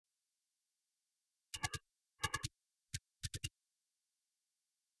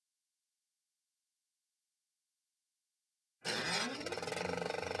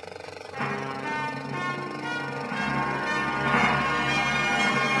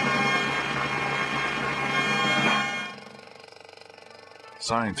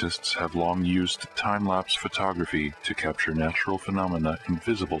Scientists have long used time-lapse photography to capture natural phenomena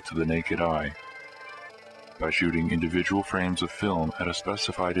invisible to the naked eye. By shooting individual frames of film at a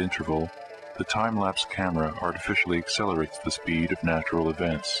specified interval, the time-lapse camera artificially accelerates the speed of natural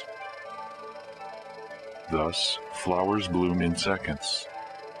events. Thus, flowers bloom in seconds,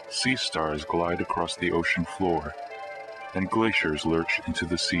 sea stars glide across the ocean floor, and glaciers lurch into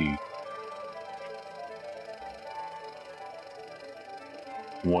the sea.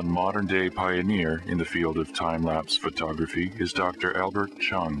 One modern-day pioneer in the field of time-lapse photography is Dr. Albert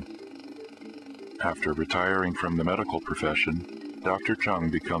Chung. After retiring from the medical profession, Dr.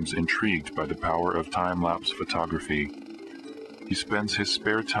 Chung becomes intrigued by the power of time-lapse photography. He spends his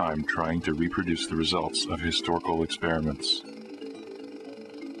spare time trying to reproduce the results of historical experiments.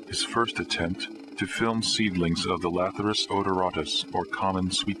 His first attempt to film seedlings of the Lathyrus odoratus, or common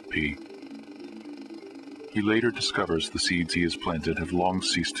sweet pea. He later discovers the seeds he has planted have long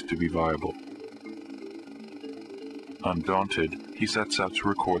ceased to be viable. Undaunted, he sets out to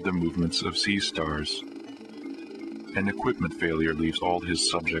record the movements of sea stars. An equipment failure leaves all his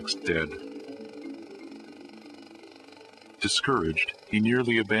subjects dead. Discouraged, he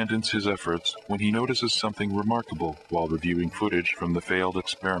nearly abandons his efforts when he notices something remarkable while reviewing footage from the failed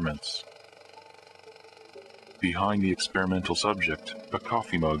experiments. Behind the experimental subject, a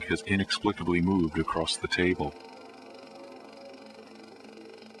coffee mug has inexplicably moved across the table.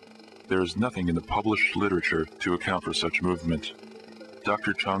 There is nothing in the published literature to account for such movement.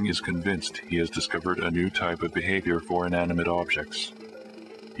 Dr. Chung is convinced he has discovered a new type of behavior for inanimate objects.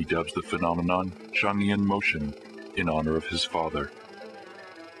 He dubs the phenomenon Chungian motion in honor of his father.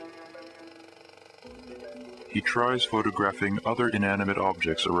 He tries photographing other inanimate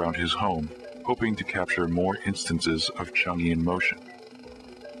objects around his home, hoping to capture more instances of Chungian motion.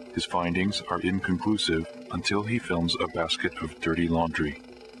 His findings are inconclusive until he films a basket of dirty laundry.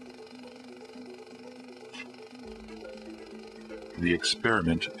 The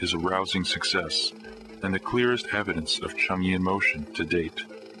experiment is a rousing success, and the clearest evidence of Chungian motion to date.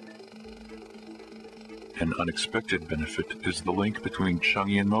 An unexpected benefit is the link between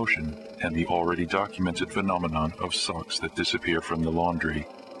Chungian motion and the already documented phenomenon of socks that disappear from the laundry.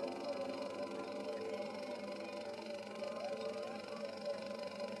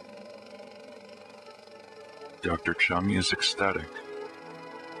 Dr. Chung is ecstatic.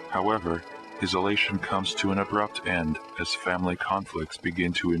 However, his elation comes to an abrupt end as family conflicts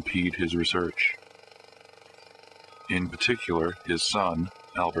begin to impede his research. In particular, his son,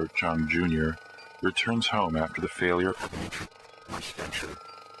 Albert Chung Jr., returns home after the failure of structure.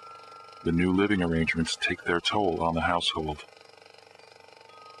 The new living arrangements take their toll on the household.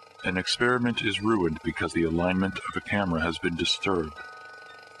 An experiment is ruined because the alignment of a camera has been disturbed.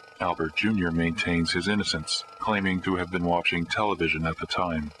 Albert Jr. maintains his innocence, claiming to have been watching television at the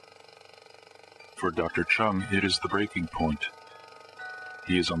time. For Dr. Chung, it is the breaking point.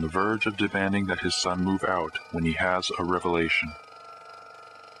 He is on the verge of demanding that his son move out when he has a revelation.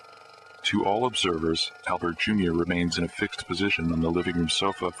 To all observers, Albert Jr. remains in a fixed position on the living room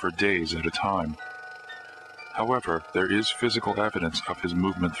sofa for days at a time. However, there is physical evidence of his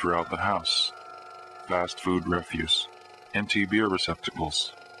movement throughout the house. Fast food refuse, empty beer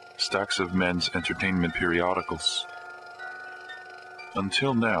receptacles, stacks of men's entertainment periodicals.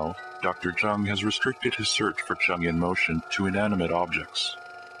 Until now, Dr. Chung has restricted his search for Chungian motion to inanimate objects.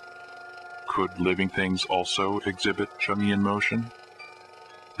 Could living things also exhibit Chungian motion?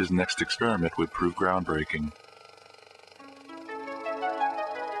 His next experiment would prove groundbreaking.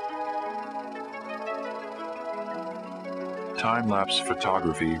 Time-lapse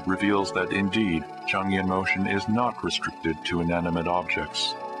photography reveals that indeed, Chungian motion is not restricted to inanimate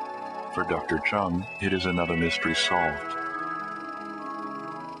objects. For Dr. Chung, it is another mystery solved.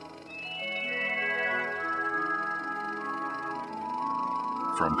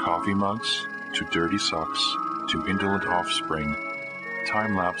 From coffee mugs, to dirty socks, to indolent offspring,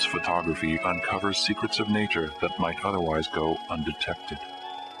 time-lapse photography uncovers secrets of nature that might otherwise go undetected.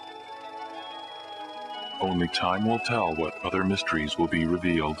 Only time will tell what other mysteries will be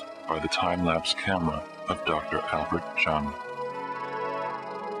revealed by the time-lapse camera of Dr. Albert Chung.